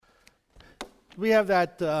we have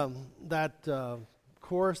that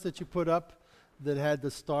chorus that you put up that had the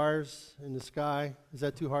stars in the sky? Is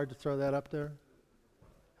that too hard to throw that up there?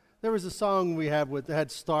 There was a song we had that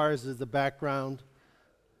had stars as the background.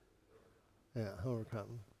 Yeah,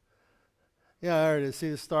 overcome. Yeah, there it is. See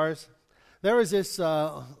the stars? There was this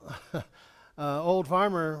old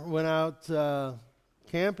farmer went out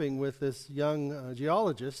camping with this young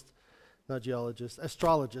astrologist,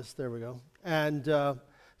 there we go. And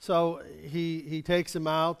so he takes him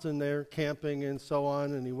out, and they're camping and so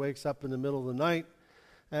on, and he wakes up in the middle of the night,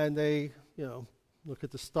 and they, look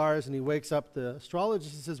at the stars, and he wakes up the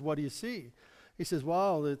astrologist and says, "What do you see?" He says,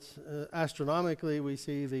 "Well, it's astronomically, we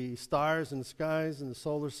see the stars in the skies and the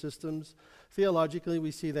solar systems. Theologically,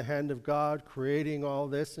 we see the hand of God creating all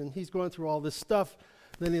this." And he's going through all this stuff.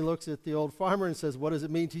 Then he looks at the old farmer and says, "What does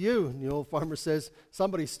it mean to you?" And the old farmer says,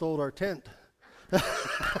 "Somebody stole our tent."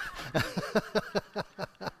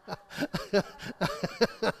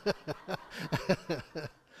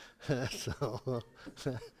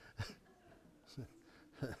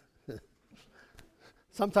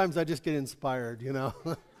 Sometimes I just get inspired,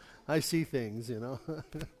 I see things,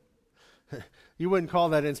 You wouldn't call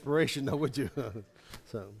that inspiration, though, would you?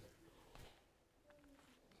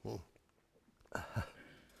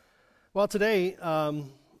 Well, today,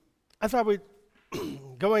 I thought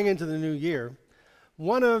going into the new year,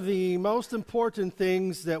 one of the most important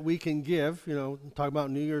things that we can give, talk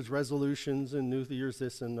about New Year's resolutions and New Year's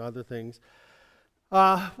this and other things.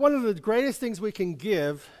 One of the greatest things we can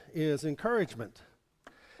give is encouragement.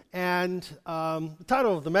 And the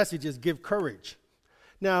title of the message is Give Courage.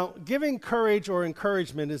 Now, giving courage or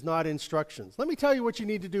encouragement is not instructions. Let me tell you what you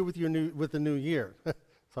need to do with the new year.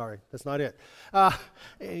 Sorry, that's not it.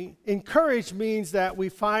 Encourage means that we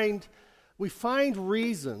find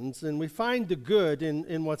reasons and we find the good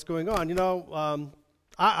in what's going on.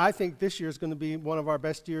 I think this year is going to be one of our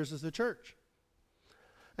best years as a church.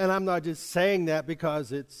 And I'm not just saying that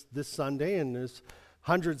because it's this Sunday and there's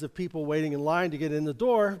hundreds of people waiting in line to get in the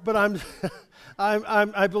door, but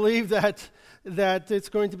I believe that it's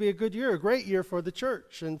going to be a good year, a great year for the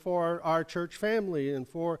church and for our church family and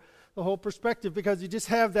for the whole perspective, because you just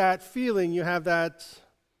have that feeling, you have that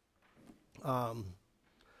kind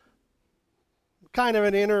of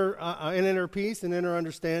an inner peace, an inner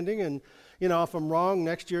understanding. And if I'm wrong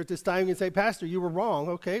next year at this time, you can say, "Pastor, you were wrong."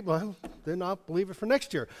 Okay, well, then I'll believe it for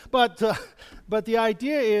next year. But the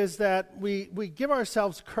idea is that we give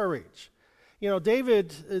ourselves courage.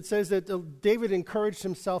 It says that David encouraged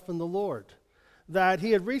himself in the Lord, that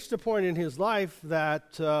he had reached a point in his life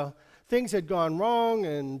that things had gone wrong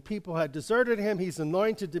and people had deserted him. He's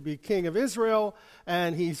anointed to be king of Israel,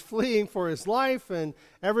 and he's fleeing for his life, and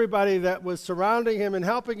everybody that was surrounding him and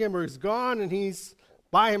helping him is gone, and he's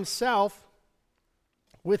by himself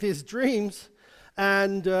with his dreams,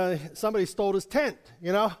 and somebody stole his tent.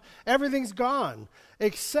 Everything's gone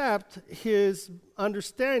except his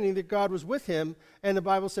understanding that God was with him, and the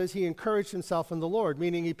Bible says he encouraged himself in the Lord,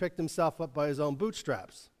 meaning he picked himself up by his own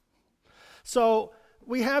bootstraps. So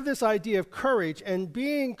we have this idea of courage, and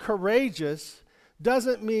being courageous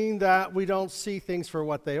doesn't mean that we don't see things for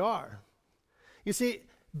what they are. You see,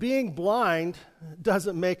 being blind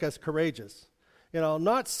doesn't make us courageous.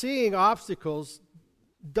 Not seeing obstacles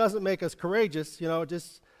doesn't make us courageous.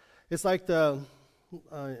 It's like I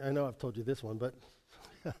know I've told you this one, but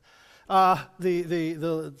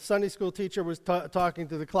the Sunday school teacher was talking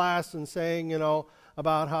to the class and saying,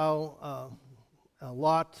 about how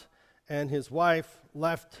Lot and his wife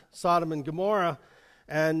left Sodom and Gomorrah,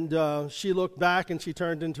 and she looked back and she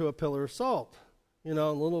turned into a pillar of salt. And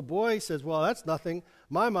the little boy says, "Well, that's nothing.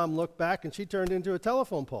 My mom looked back and she turned into a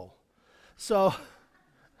telephone pole." So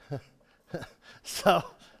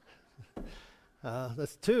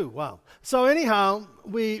that's two. Wow. So anyhow,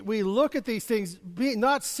 we look at these things.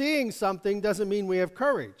 Not seeing something doesn't mean we have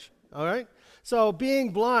courage. All right? So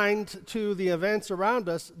being blind to the events around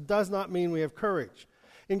us does not mean we have courage.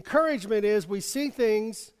 Encouragement is we see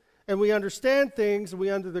things and we understand things, and we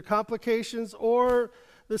under the complications or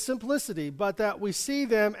the simplicity, but that we see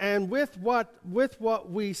them, and with what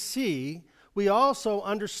we see, we also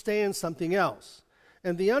understand something else.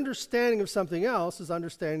 And the understanding of something else is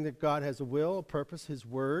understanding that God has a will, a purpose, His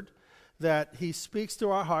Word, that He speaks to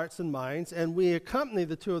our hearts and minds, and we accompany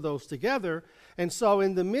the two of those together. And so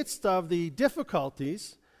in the midst of the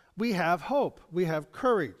difficulties, we have hope, we have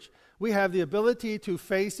courage, we have the ability to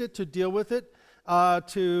face it, to deal with it,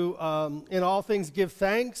 to in all things give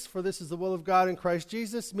thanks, for this is the will of God in Christ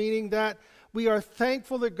Jesus, meaning that we are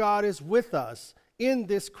thankful that God is with us in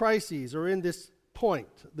this crisis or in this point,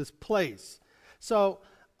 this place. So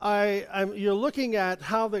you're looking at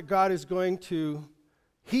how that God is going to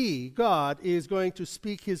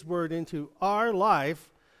speak his word into our life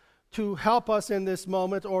to help us in this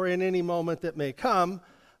moment or in any moment that may come,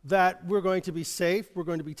 that we're going to be safe, we're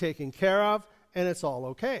going to be taken care of, and it's all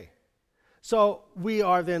okay. So we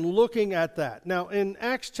are then looking at that. Now, in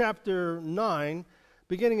Acts chapter 9,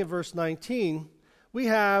 beginning in verse 19, we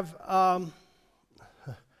have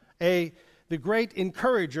the great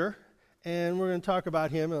encourager, and we're going to talk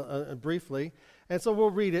about him briefly. And so we'll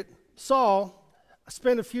read it. Saul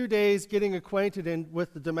spent a few days getting acquainted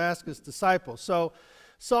with the Damascus disciples. So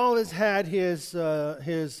Saul has had his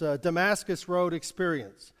Damascus Road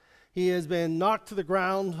experience. He has been knocked to the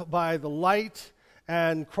ground by the light,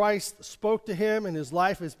 and Christ spoke to him, and his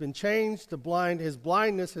life has been changed. His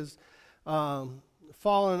blindness has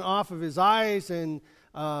fallen off of his eyes, and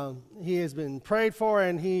he has been prayed for,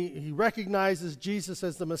 and he recognizes Jesus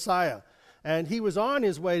as the Messiah. And he was on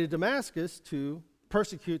his way to Damascus to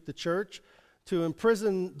persecute the church, to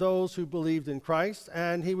imprison those who believed in Christ,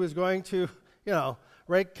 and he was going to,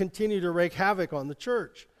 continue to wreak havoc on the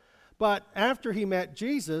church. But after he met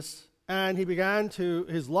Jesus, and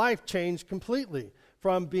his life changed completely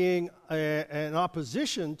from being an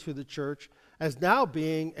opposition to the church as now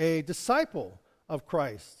being a disciple of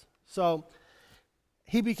Christ. So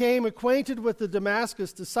he became acquainted with the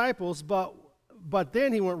Damascus disciples, but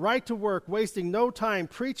then he went right to work, wasting no time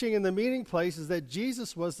preaching in the meeting places that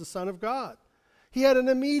Jesus was the Son of God. He had an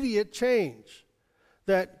immediate change,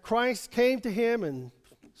 that Christ came to him and,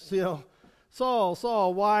 Saul,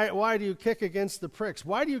 why do you kick against the pricks?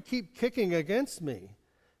 Why do you keep kicking against me?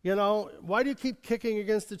 Why do you keep kicking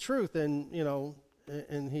against the truth? And,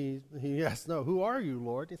 and he asked, no, who are you,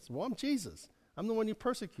 Lord? It's, well, I'm Jesus. I'm the one you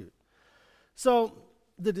persecute. So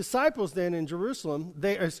the disciples then in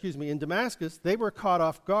in Damascus, they were caught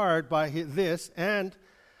off guard by this and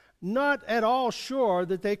not at all sure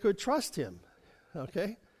that they could trust him.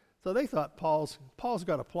 Okay? So they thought Paul's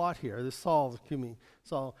got a plot here. This Saul,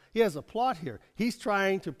 he has a plot here. He's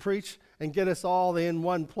trying to preach and get us all in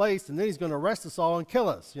one place, and then he's going to arrest us all and kill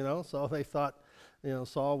us, So they thought,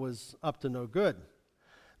 Saul was up to no good.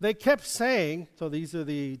 They kept saying, so these are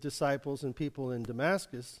the disciples and people in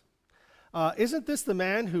Damascus, isn't this the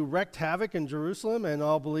man who wreaked havoc in Jerusalem and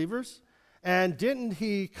all believers? And didn't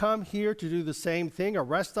he come here to do the same thing,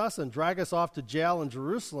 arrest us and drag us off to jail in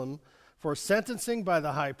Jerusalem for sentencing by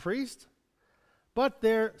the high priest? But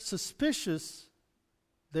their suspicions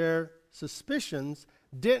didn't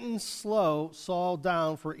slow Saul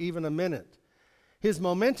down for even a minute. His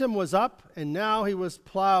momentum was up, and now he was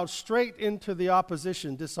plowed straight into the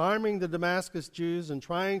opposition, disarming the Damascus Jews and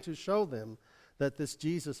trying to show them that this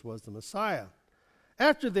Jesus was the Messiah.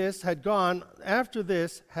 After this had gone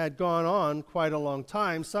on quite a long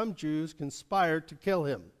time, some Jews conspired to kill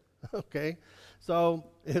him. Okay, so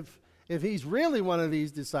if he's really one of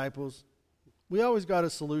these disciples, we always got a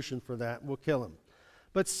solution for that. We'll kill him.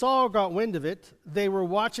 But Saul got wind of it. They were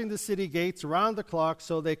watching the city gates around the clock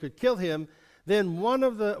so they could kill him. Then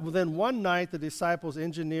one night the disciples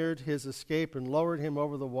engineered his escape and lowered him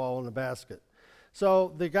over the wall in a basket.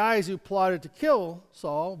 So the guys who plotted to kill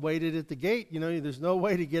Saul waited at the gate. There's no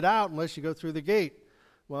way to get out unless you go through the gate.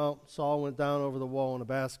 Well, Saul went down over the wall in a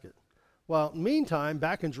basket. Well, meantime,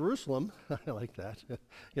 back in Jerusalem, I like that,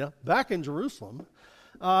 back in Jerusalem,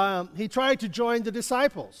 he tried to join the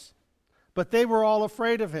disciples, but they were all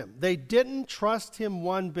afraid of him. They didn't trust him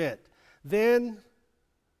one bit. Then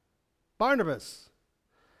Barnabas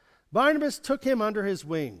took him under his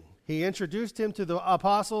wing. He introduced him to the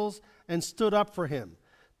apostles and stood up for him,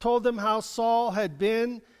 told them how Saul had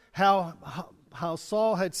been, how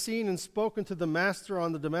Saul had seen and spoken to the master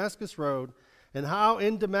on the Damascus Road, and how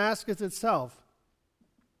in Damascus itself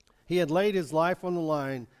he had laid his life on the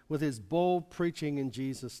line with his bold preaching in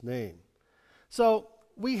Jesus' name. So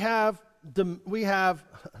we have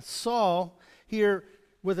Saul here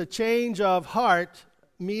with a change of heart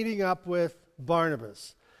meeting up with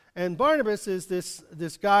Barnabas. And Barnabas is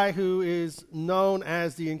this guy who is known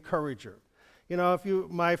as the encourager.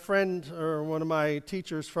 My friend or one of my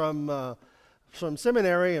teachers from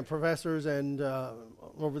seminary and professors and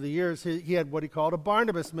over the years, he had what he called a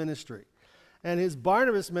Barnabas ministry. And his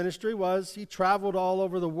Barnabas ministry was he traveled all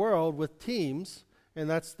over the world with teams, and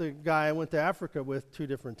that's the guy I went to Africa with 2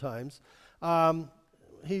 different times.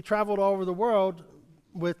 He traveled all over the world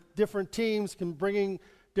with different teams, bringing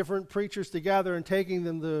different preachers together and taking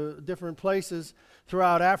them to different places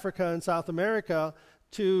throughout Africa and South America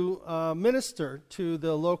to minister to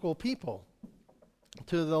the local people,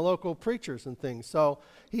 to the local preachers and things. So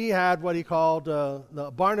he had what he called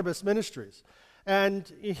the Barnabas Ministries.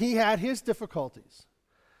 And he had his difficulties.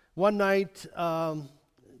 One night,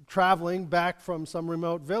 traveling back from some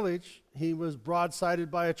remote village, he was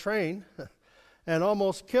broadsided by a train and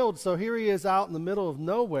almost killed. So here he is out in the middle of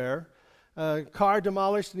nowhere, car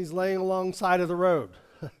demolished, and he's laying alongside of the road.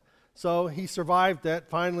 So he survived that.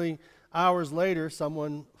 Finally, hours later,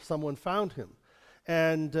 someone found him.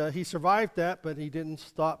 And he survived that, but he didn't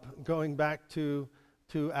stop going back to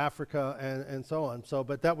Africa and so on.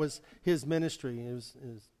 But that was his ministry. His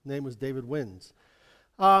name was David Wins.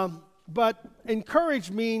 But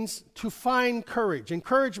encourage means to find courage.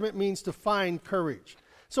 Encouragement means to find courage.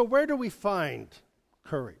 So where do we find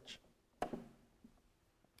courage?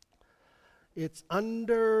 It's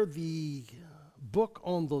under the book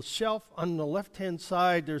on the shelf on the left-hand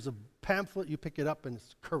side. There's a pamphlet. You pick it up and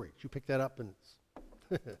it's courage. You pick that up and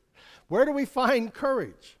it's... Where do we find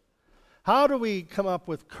courage? How do we come up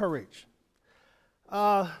with courage?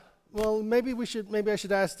 Well, maybe I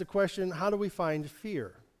should ask the question, how do we find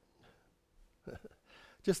fear?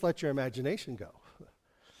 Just let your imagination go.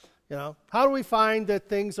 How do we find that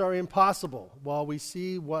things are impossible while we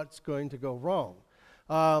see what's going to go wrong?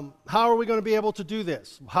 How are we going to be able to do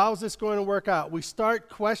this? How's this going to work out? We start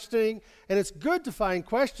questioning, and it's good to find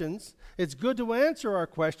questions. It's good to answer our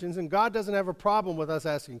questions, and God doesn't have a problem with us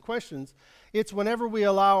asking questions. It's whenever we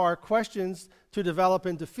allow our questions to develop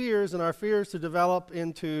into fears, and our fears to develop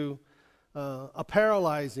into a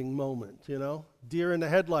paralyzing moment, deer in the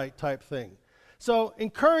headlight type thing. So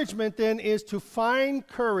encouragement then is to find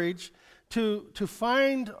courage, to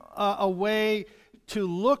find a way to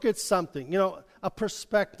look at something, a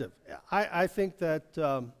perspective. I think that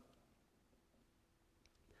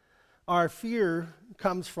our fear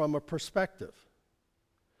comes from a perspective.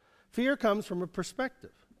 Fear comes from a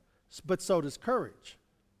perspective, but so does courage.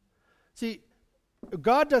 See,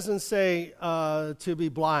 God doesn't say to be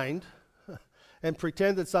blind and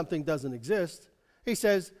pretend that something doesn't exist. He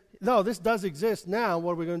says, no, this does exist now.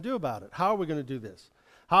 What are we going to do about it? How are we going to do this?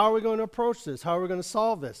 How are we going to approach this? How are we going to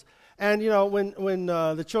solve this? And when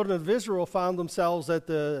the children of Israel found themselves at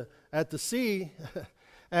the sea,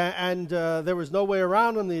 and there was no way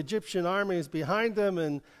around them, the Egyptian army is behind them,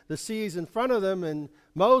 and the sea is in front of them, and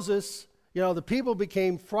Moses, the people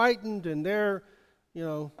became frightened, and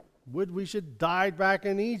we should die back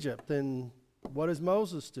in Egypt. And what does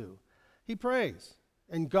Moses do? He prays,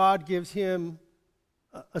 and God gives him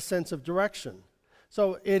a sense of direction.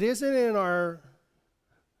 So it isn't in our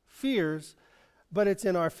fears, but it's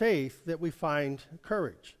in our faith that we find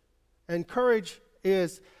courage. And courage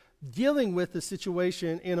is dealing with the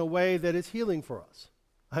situation in a way that is healing for us.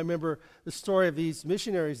 I remember the story of these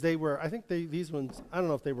missionaries. These ones, I don't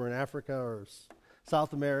know if they were in Africa or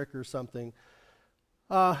South America or something.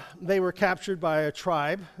 They were captured by a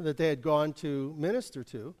tribe that they had gone to minister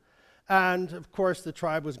to. And, of course, the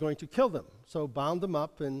tribe was going to kill them. So bound them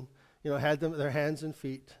up and, had their hands and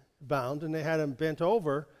feet bound. And they had them bent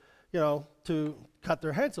over, to cut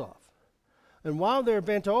their heads off. And while they're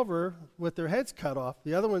bent over with their heads cut off,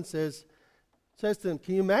 the other one says to them,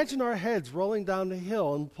 can you imagine our heads rolling down the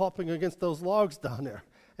hill and popping against those logs down there?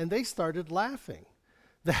 And they started laughing.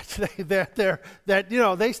 They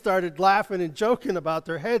started laughing and joking about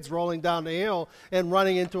their heads rolling down the hill and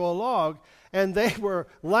running into a log. And they were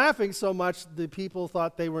laughing so much the people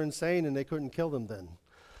thought they were insane and they couldn't kill them then.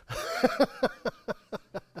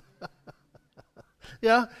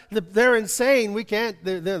 Yeah, they're insane. We can't.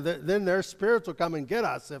 Then their spirits will come and get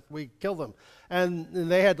us if we kill them.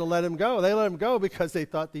 And they had to let him go. They let him go because they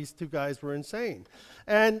thought these two guys were insane.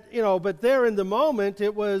 And, but there in the moment,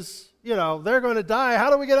 it was, they're going to die. How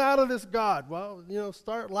do we get out of this, God? Well,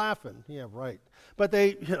 start laughing. Yeah, right. But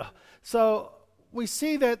so we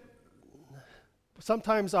see that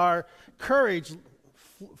sometimes our courage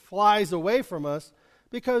flies away from us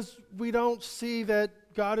because we don't see that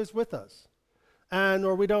God is with us.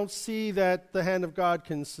 Or we don't see that the hand of God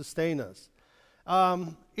can sustain us.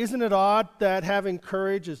 Isn't it odd that having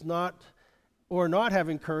courage is not, or not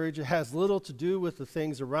having courage, it has little to do with the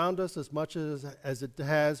things around us as much as it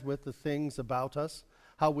has with the things about us,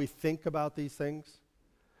 how we think about these things?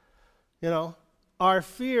 Our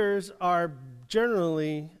fears are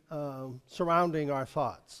generally surrounding our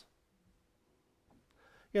thoughts.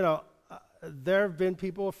 There have been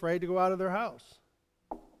people afraid to go out of their house.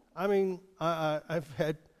 I mean, I've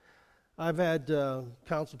had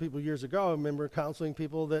counseled people years ago. I remember counseling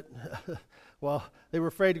people that, they were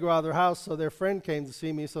afraid to go out of their house, so their friend came to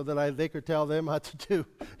see me so that they could tell them what to do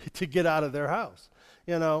to get out of their house.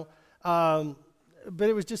 But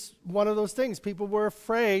it was just one of those things. People were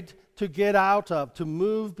afraid to get out of, to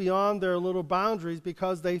move beyond their little boundaries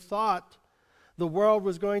because they thought the world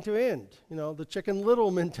was going to end. The Chicken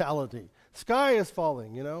Little mentality. Sky is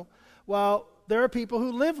falling, Well, there are people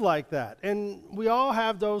who live like that. And we all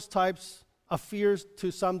have those types of fears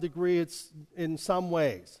to some degree. It's in some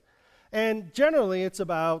ways. And generally, it's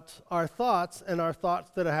about our thoughts and our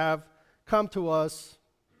thoughts that have come to us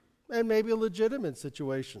in maybe legitimate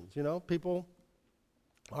situations. People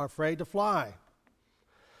are afraid to fly.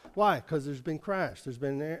 Why? Because there's been crash. There's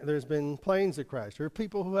been planes that crash. There are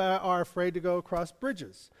people who are afraid to go across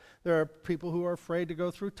bridges. There are people who are afraid to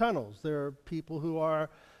go through tunnels. There are people who are,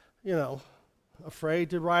 afraid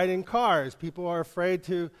to ride in cars. People are afraid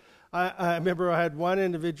to. I remember I had one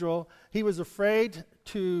individual. He was afraid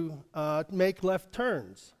to make left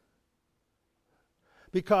turns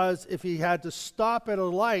because if he had to stop at a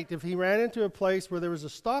light, if he ran into a place where there was a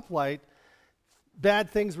stoplight, bad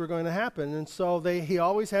things were going to happen, and so he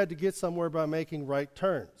always had to get somewhere by making right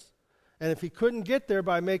turns. And if he couldn't get there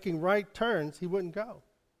by making right turns, he wouldn't go.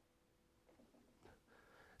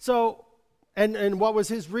 So, and what was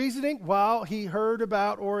his reasoning? Well, he heard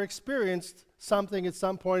about or experienced something at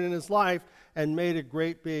some point in his life and made a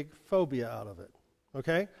great big phobia out of it.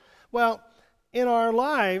 Okay? Well, in our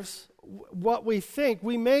lives, what we think,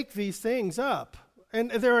 we make these things up,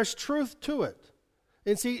 and there is truth to it.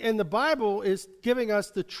 And the Bible is giving us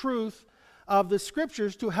the truth of the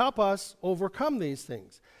Scriptures to help us overcome these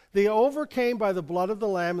things. They overcame by the blood of the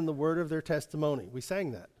Lamb and the word of their testimony. We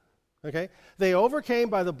sang that, okay? They overcame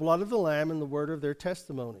by the blood of the Lamb and the word of their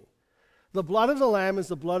testimony. The blood of the Lamb is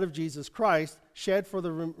the blood of Jesus Christ, shed for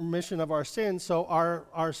the remission of our sins, so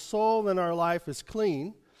our soul and our life is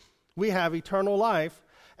clean. We have eternal life.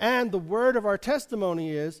 And the word of our testimony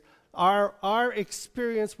is our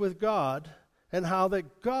experience with God and how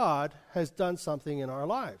that God has done something in our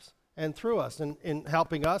lives and through us in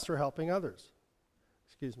helping us or helping others.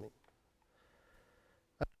 Excuse me.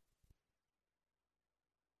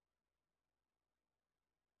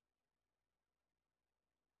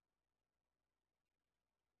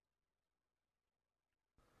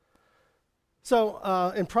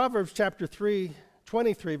 So in Proverbs chapter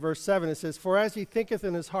 23, verse 7, it says, "For as he thinketh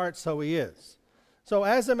in his heart, so he is." So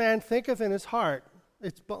as a man thinketh in his heart,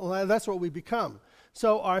 that's what we become.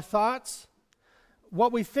 So our thoughts,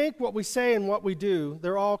 what we think, what we say, and what we do,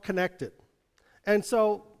 they're all connected. And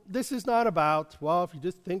so this is not about, well, if you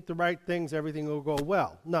just think the right things, everything will go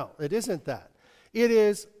well. No, it isn't that. It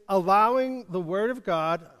is allowing the Word of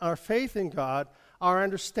God, our faith in God, our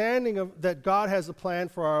understanding of that God has a plan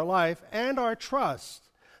for our life, and our trust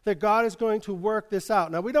that God is going to work this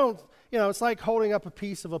out. Now, we don't, it's like holding up a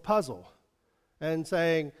piece of a puzzle and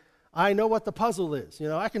saying, I know what the puzzle is.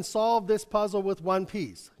 I can solve this puzzle with one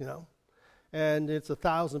piece, and it's a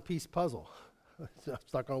 1,000-piece puzzle.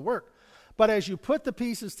 It's not going to work. But as you put the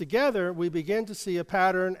pieces together, we begin to see a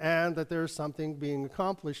pattern and that there's something being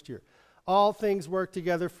accomplished here. All things work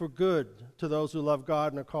together for good to those who love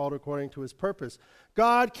God and are called according to his purpose.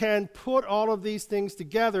 God can put all of these things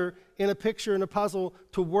together in a picture and a puzzle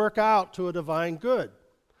to work out to a divine good.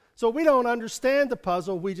 So we don't understand the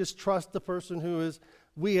puzzle. We just trust the person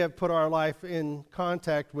we have put our life in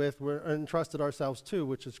contact with and trusted ourselves to,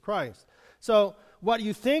 which is Christ. So what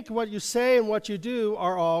you think, what you say, and what you do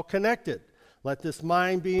are all connected. Let this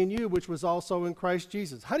mind be in you, which was also in Christ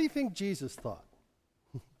Jesus. How do you think Jesus thought?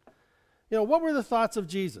 What were the thoughts of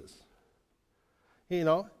Jesus? He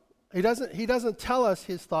doesn't tell us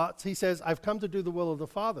his thoughts. He says, I've come to do the will of the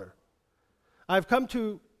Father. I've come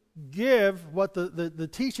to give what the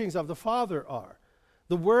teachings of the Father are.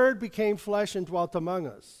 The Word became flesh and dwelt among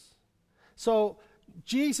us. So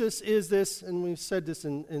Jesus is this, and we've said this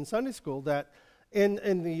in Sunday school, that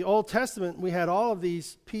in the Old Testament, we had all of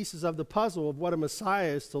these pieces of the puzzle of what a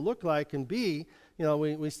Messiah is to look like and be.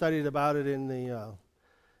 We studied about it in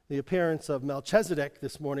the appearance of Melchizedek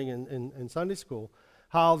this morning in Sunday school,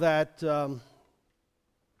 how that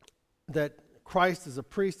Christ is a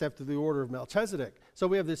priest after the order of Melchizedek. So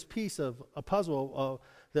we have this piece of a puzzle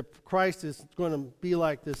that Christ is going to be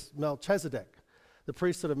like this Melchizedek. The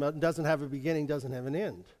priesthood doesn't have a beginning, doesn't have an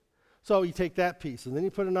end. So you take that piece, and then you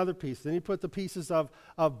put another piece. Then you put the pieces of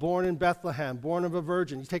born in Bethlehem, born of a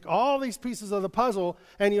virgin. You take all these pieces of the puzzle,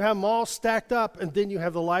 and you have them all stacked up, and then you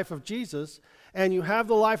have the life of Jesus, and you have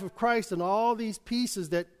the life of Christ, and all these pieces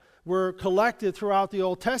that were collected throughout the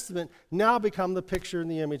Old Testament now become the picture and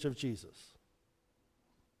the image of Jesus.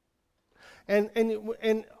 And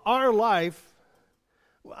in our life,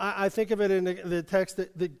 I think of it in the text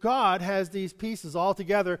that God has these pieces all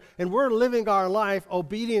together, and we're living our life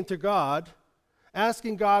obedient to God,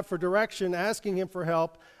 asking God for direction, asking him for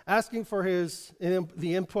help, asking for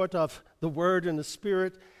the input of the Word and the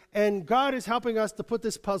Spirit, and God is helping us to put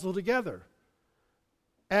this puzzle together.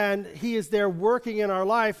 And he is there working in our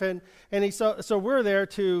life, and so we're there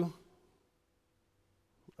to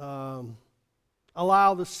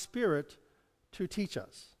allow the Spirit to teach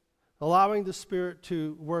us, allowing the Spirit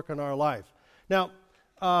to work in our life. Now,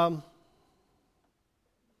 God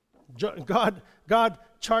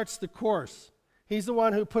charts the course. He's the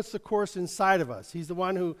one who puts the course inside of us. He's the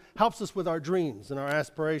one who helps us with our dreams and our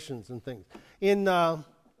aspirations and things. In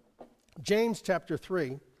James chapter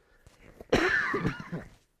 3,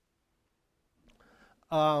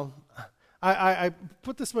 I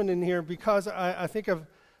put this one in here because I think of,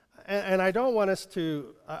 and I don't want us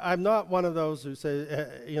to, I'm not one of those who say,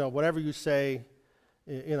 whatever you say,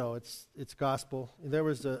 it's gospel. There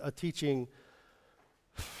was a teaching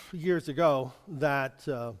years ago that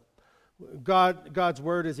God's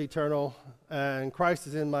word is eternal and Christ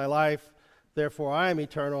is in my life, therefore I am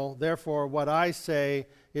eternal, therefore what I say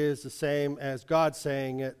is the same as God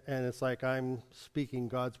saying it, and it's like I'm speaking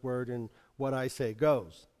God's word and what I say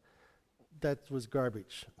goes. That was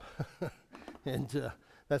garbage. And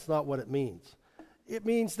that's not what it means. It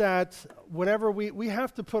means that whenever we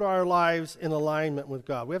have to put our lives in alignment with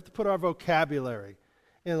God. We have to put our vocabulary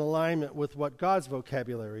in alignment with what God's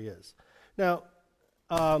vocabulary is. Now,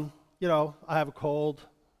 I have a cold,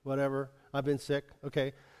 whatever. I've been sick.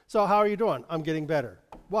 Okay. So how are you doing? I'm getting better.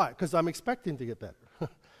 Why? Because I'm expecting to get better.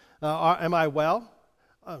 Am I well?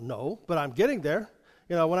 No, but I'm getting there.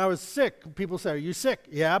 When I was sick, people say, "Are you sick?"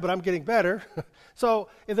 Yeah, but I'm getting better. So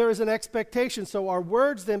if there is an expectation, so our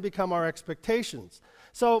words then become our expectations.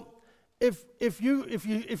 So if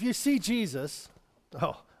you see Jesus,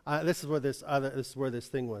 this is where this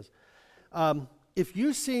thing was. If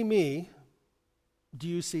you see me, do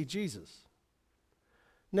you see Jesus?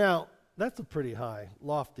 Now that's a pretty high,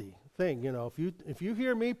 lofty thing. If you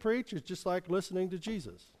hear me preach, it's just like listening to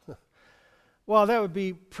Jesus. Well, that would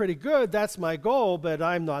be pretty good. That's my goal, but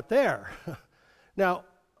I'm not there. Now,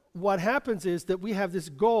 what happens is that we have this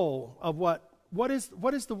goal of what is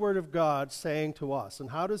the Word of God saying to us,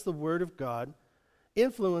 and how does the Word of God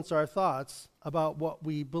influence our thoughts about what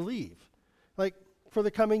we believe? Like for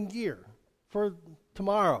the coming year, for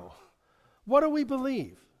tomorrow, what do we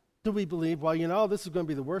believe? Do we believe, this is going to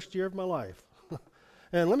be the worst year of my life?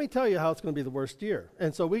 And let me tell you how it's going to be the worst year.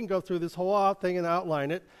 And so we can go through this whole thing and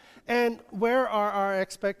outline it. And where are our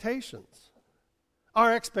expectations?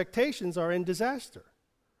 Our expectations are in disaster.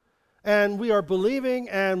 And we are believing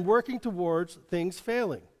and working towards things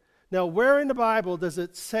failing. Now, where in the Bible does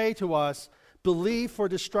it say to us, believe for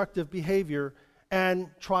destructive behavior and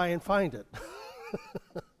try and find it?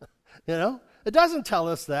 It doesn't tell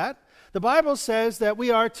us that. The Bible says that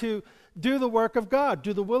we are to do the work of God,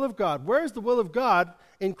 do the will of God. Where is the will of God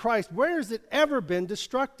in Christ? Where has it ever been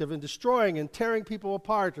destructive and destroying and tearing people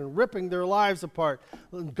apart and ripping their lives apart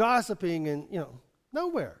and gossiping and,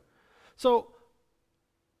 nowhere. So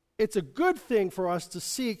it's a good thing for us to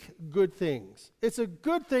seek good things. It's a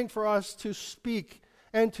good thing for us to speak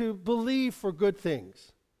and to believe for good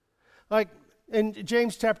things. Like in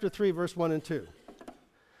James chapter 3, verse 1 and 2.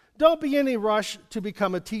 Don't be in any rush to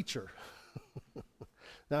become a teacher.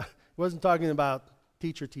 Now, I wasn't talking about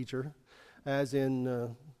teacher, as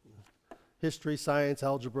in history, science,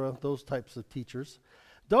 algebra, those types of teachers.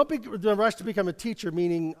 Don't be in a rush to become a teacher,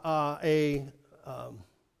 meaning a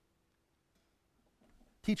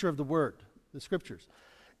teacher of the Word, the Scriptures.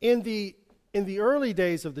 In the early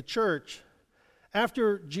days of the church,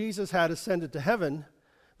 after Jesus had ascended to heaven,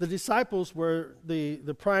 the disciples were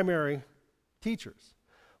the primary teachers.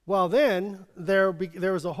 Well, then there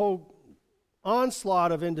was a whole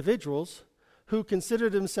onslaught of individuals who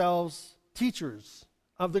considered themselves teachers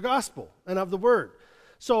of the gospel and of the Word.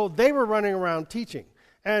 So they were running around teaching.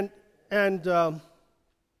 And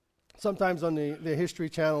sometimes on the History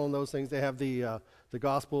Channel and those things, they have the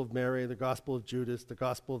Gospel of Mary, the Gospel of Judas, the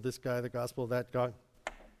Gospel of this guy, the Gospel of that guy.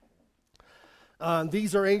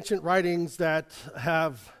 These are ancient writings that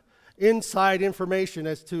have inside information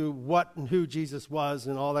as to what and who Jesus was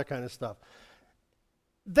and all that kind of stuff.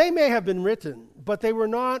 They may have been written, but they were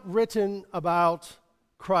not written about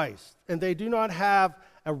Christ, and they do not have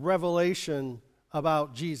a revelation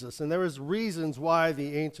about Jesus. And there is reasons why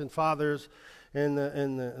the ancient fathers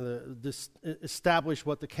established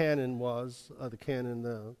what the canon was,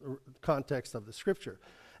 the context of the Scripture.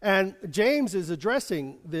 And James is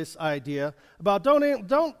addressing this idea about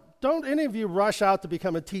don't any of you rush out to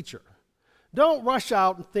become a teacher. Don't rush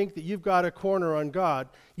out and think that you've got a corner on God.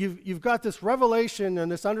 You've got this revelation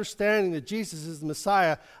and this understanding that Jesus is the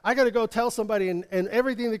Messiah. I got to go tell somebody, and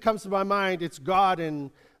everything that comes to my mind, it's God.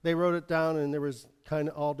 And they wrote it down, and there was kind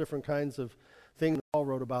of all different kinds of thing that Paul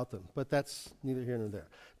wrote about them, but that's neither here nor there.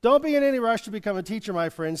 Don't be in any rush to become a teacher, my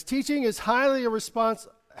friends. Teaching is highly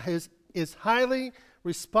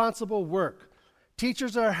responsible work.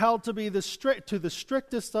 Teachers are held to be the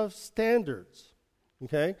strictest of standards.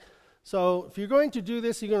 Okay? So if you're going to do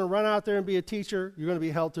this, you're going to run out there and be a teacher, you're going to be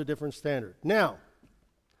held to a different standard. Now,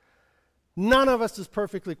 none of us is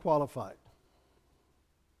perfectly qualified.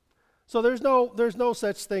 So there's no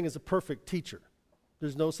such thing as a perfect teacher.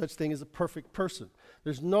 There's no such thing as a perfect person.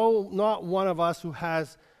 There's not one of us who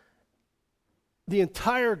has the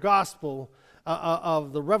entire gospel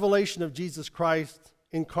of the revelation of Jesus Christ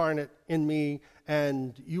incarnate in me,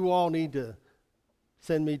 and you all need to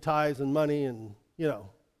send me tithes and money, and,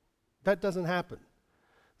 that doesn't happen.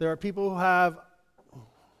 There are people who have,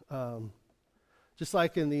 just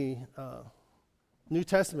like in the New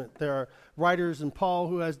Testament, there are writers, and Paul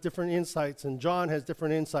who has different insights, and John has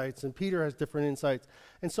different insights, and Peter has different insights.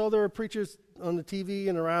 And so there are preachers on the TV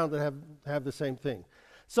and around that have the same thing.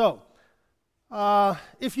 So,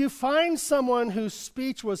 if you find someone whose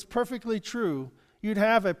speech was perfectly true, you'd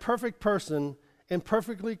have a perfect person in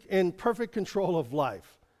perfect control of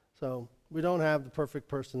life. So we don't have the perfect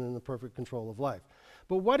person in the perfect control of life.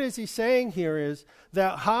 But what is he saying here is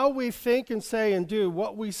that how we think and say and do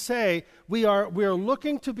what we say, we are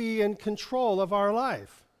looking to be in control of our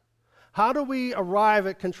life. How do we arrive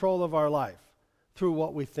at control of our life? Through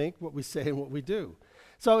what we think, what we say, and what we do.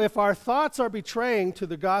 So if our thoughts are betraying to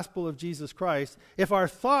the gospel of Jesus Christ, if our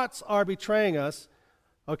thoughts are betraying us,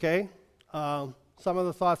 okay, some of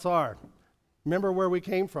the thoughts are, remember where we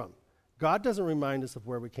came from. God doesn't remind us of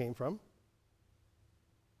where we came from.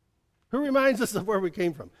 Who reminds us of where we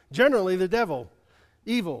came from? Generally, the devil,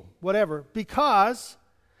 evil, whatever. Because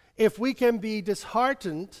if we can be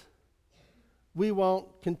disheartened, we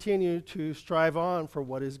won't continue to strive on for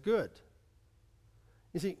what is good.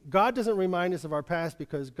 You see, God doesn't remind us of our past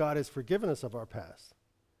because God has forgiven us of our past.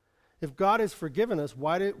 If God has forgiven us,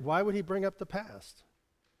 why would he bring up the past?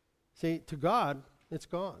 See, to God, it's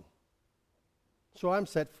gone. So I'm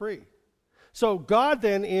set free. So God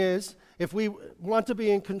then is, if we want to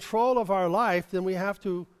be in control of our life, then we have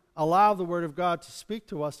to allow the Word of God to speak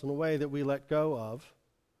to us in a way that we let go of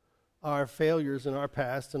our failures in our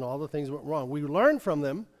past and all the things that went wrong. We learn from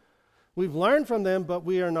them. We've learned from them, but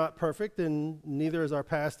we are not perfect, and neither is our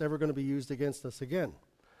past ever going to be used against us again.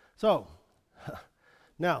 So,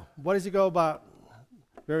 now, what does he go about?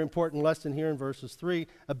 Very important lesson here in verses 3.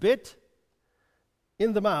 A bit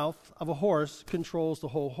in the mouth of a horse controls the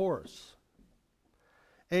whole horse.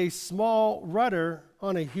 A small rudder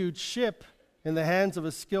on a huge ship in the hands of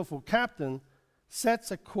a skillful captain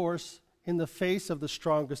sets a course in the face of the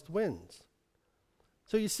strongest winds.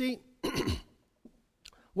 So you see,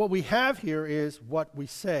 what we have here is what we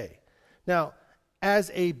say. Now, as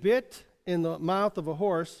a bit in the mouth of a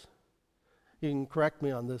horse, you can correct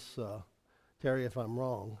me on this, Terry, if I'm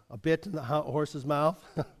wrong. A bit in the horse's mouth,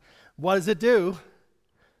 what does it do?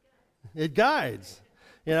 It guides.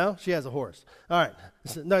 She has a horse. All right.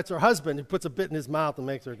 No, it's her husband who puts a bit in his mouth and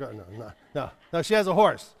makes her go. No, she has a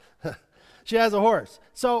horse. She has a horse.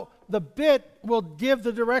 So the bit will give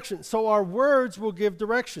the direction. So our words will give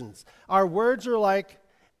directions. Our words are like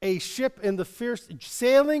a ship in the fierce,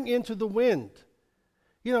 sailing into the wind.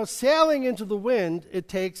 Sailing into the wind, it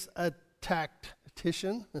takes a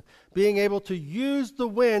tactician, being able to use the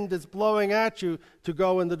wind that's blowing at you to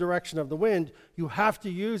go in the direction of the wind. You have to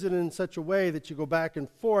use it in such a way that you go back and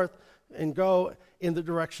forth and go in the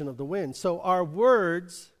direction of the wind. So our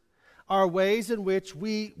words are ways in which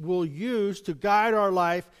we will use to guide our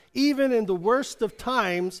life. Even in the worst of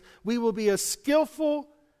times, we will be a skillful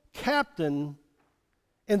captain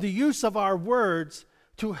in the use of our words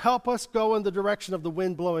to help us go in the direction of the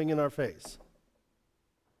wind blowing in our face.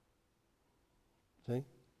 See?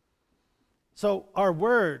 So our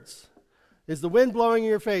words, is the wind blowing in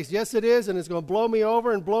your face? Yes, it is, and it's going to blow me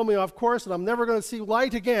over and blow me off course, and I'm never going to see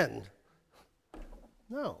light again.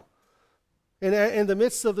 No. In the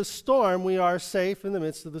midst of the storm, we are safe. In the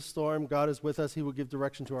midst of the storm, God is with us. He will give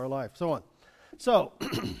direction to our life. So on. So,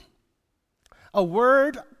 a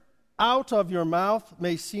word out of your mouth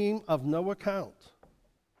may seem of no account,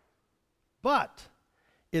 but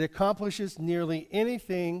it accomplishes nearly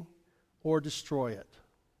anything or destroy it.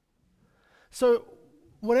 So,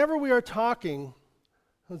 whenever we are talking,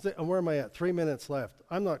 where am I at? 3 minutes left.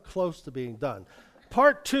 I'm not close to being done.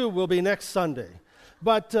 Part 2 will be next Sunday.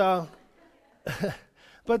 But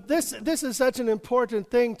but this is such an important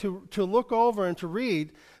thing to look over and to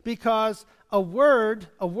read, because a word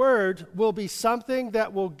will be something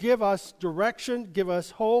that will give us direction, give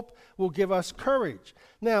us hope, will give us courage.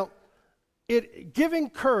 Now, Giving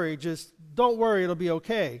courage is, don't worry, it'll be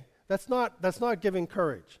okay. That's not giving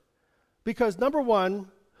courage. Because number one,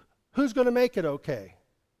 who's going to make it okay?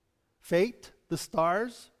 Fate? The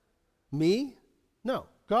stars? Me? No,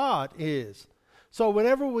 God is. So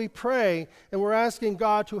whenever we pray and we're asking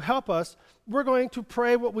God to help us, we're going to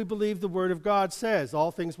pray what we believe the Word of God says.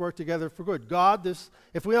 All things work together for good.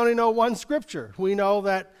 If we only know one scripture, we know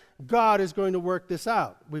that God is going to work this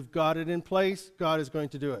out. We've got it in place. God is going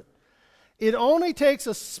to do it. It only takes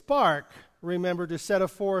a spark, remember, to set a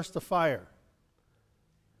forest afire.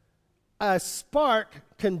 A spark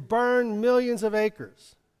can burn millions of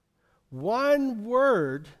acres. One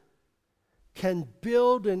word can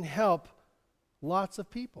build and help lots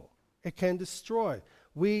of people. It can destroy.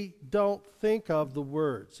 We don't think of the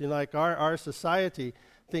words. Like our society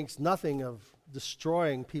thinks nothing of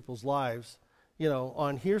destroying people's lives,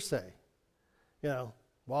 on hearsay.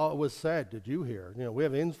 While it was said, did you hear? We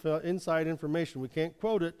have inside information. We can't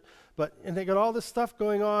quote it, and they got all this stuff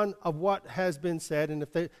going on of what has been said, and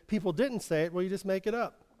if people didn't say it, well, you just make it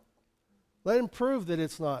up. Let them prove that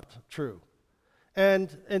it's not true.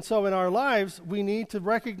 And so in our lives, we need to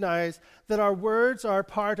recognize that our words are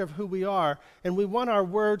part of who we are, and we want our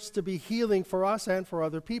words to be healing for us and for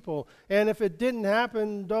other people. And if it didn't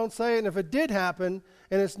happen, don't say it. And if it did happen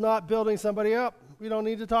and it's not building somebody up, we don't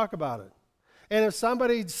need to talk about it. And if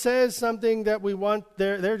somebody says something that we want,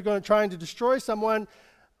 they're going to try to destroy someone,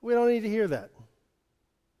 we don't need to hear that.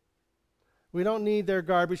 We don't need their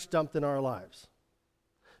garbage dumped in our lives.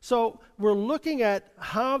 So we're looking at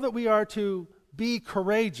how that we are to be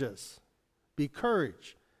courageous, be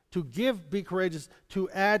courageous, to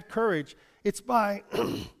add courage. It's by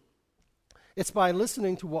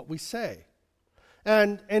listening to what we say.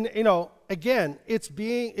 And again,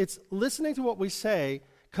 it's listening to what we say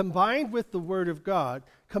combined with the Word of God,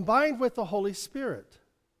 combined with the Holy Spirit.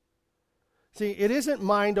 See, it isn't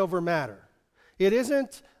mind over matter. It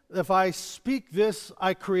isn't, if I speak this,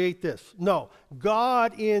 I create this. No,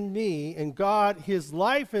 God in me and God, His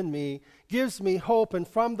life in me, gives me hope, and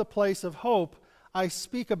from the place of hope, I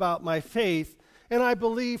speak about my faith, and I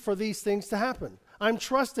believe for these things to happen. I'm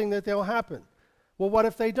trusting that they'll happen. Well, what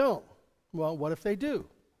if they don't? Well, what if they do?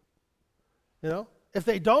 If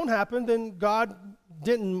they don't happen, then God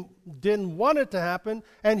didn't want it to happen,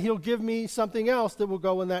 and He'll give me something else that will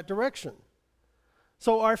go in that direction.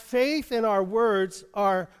 So our faith and our words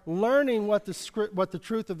are learning what the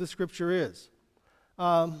truth of the Scripture is.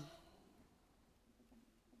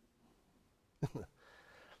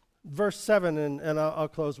 Verse 7, and I'll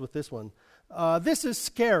close with this one. This is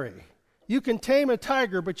scary. You can tame a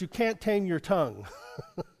tiger, but you can't tame your tongue.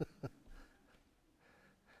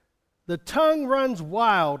 The tongue runs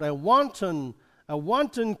wild, a wanton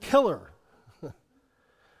killer.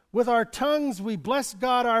 With our tongues we bless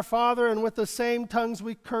God our Father, and with the same tongues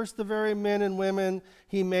we curse the very men and women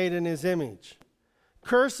He made in His image.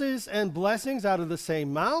 Curses and blessings out of the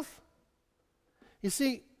same mouth? You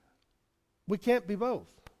see, we can't be both.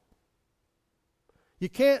 You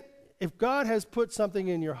can't, if God has put something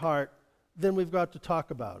in your heart, then we've got to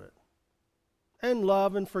talk about it. And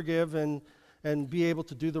love and forgive and be able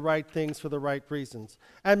to do the right things for the right reasons.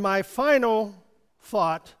 And my final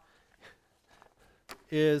thought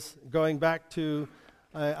is going back to,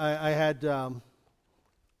 I had, let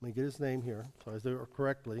me get his name here so I do it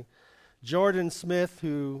correctly. Jordan Smith,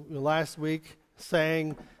 who last week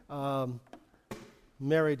sang,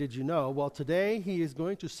 Mary, Did You Know? Well, today he is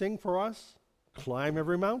going to sing for us, Climb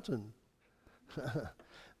Every Mountain.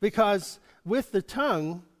 Because with the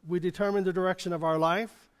tongue, we determine the direction of our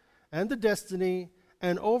life and the destiny,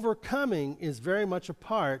 and overcoming is very much a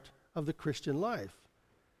part of the Christian life.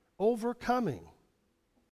 Overcoming.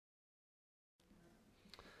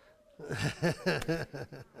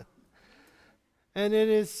 And it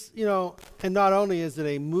is, and not only is it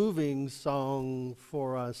a moving song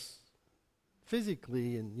for us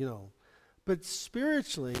physically and, but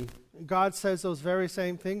spiritually, God says those very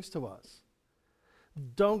same things to us.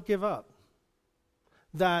 Don't give up.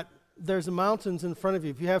 That there's mountains in front of you.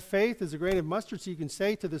 If you have faith as a grain of mustard seed, you can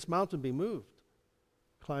say to this mountain, be moved.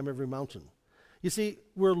 Climb every mountain. You see,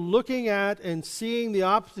 we're looking at and seeing the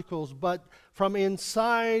obstacles, but from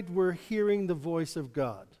inside we're hearing the voice of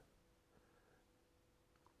God.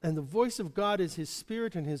 And the voice of God is His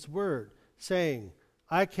Spirit and His Word, saying,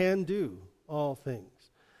 I can do all things.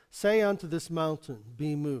 Say unto this mountain,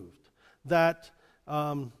 be moved. That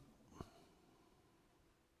it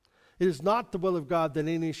is not the will of God that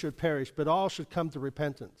any should perish, but all should come to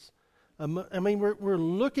repentance. We're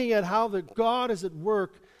looking at how that God is at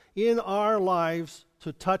work in our lives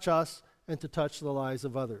to touch us and to touch the lives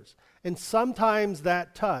of others. And sometimes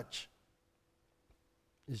that touch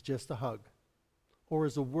is just a hug or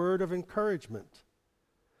is a word of encouragement.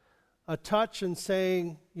 A touch and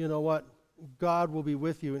saying, you know what, God will be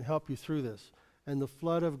with you and help you through this. And the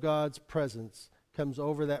flood of God's presence comes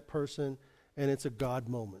over that person, and it's a God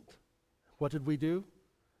moment. What did we do?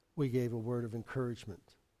 We gave a word of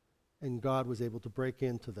encouragement, and God was able to break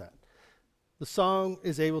into that. The song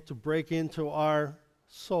is able to break into our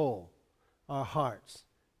soul, our hearts,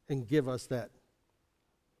 and give us that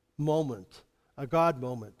moment, a God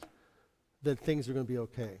moment, that things are going to be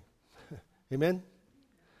okay. Amen?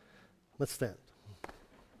 Let's stand.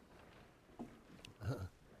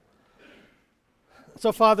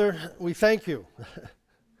 So, Father, we thank you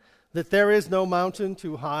that there is no mountain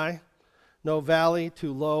too high, no valley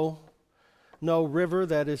too low, no river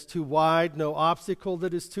that is too wide, no obstacle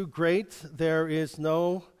that is too great. There is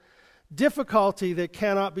no difficulty that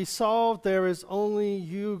cannot be solved. There is only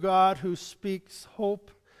you, God, who speaks hope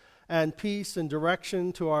and peace and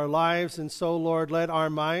direction to our lives. And so, Lord, let our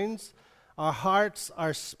minds, our hearts,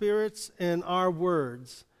 our spirits, and our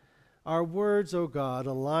words, O God,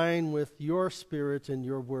 align with your Spirit and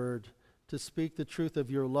your word to speak the truth of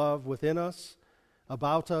your love within us,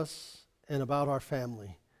 about us, and about our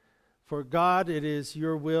family. For God, it is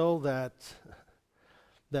your will that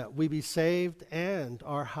we be saved and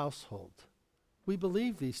our household. We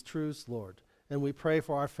believe these truths, Lord, and we pray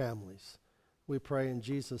for our families. We pray in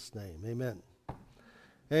Jesus' name. Amen.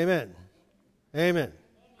 Amen. Amen.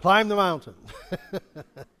 Climb the mountain.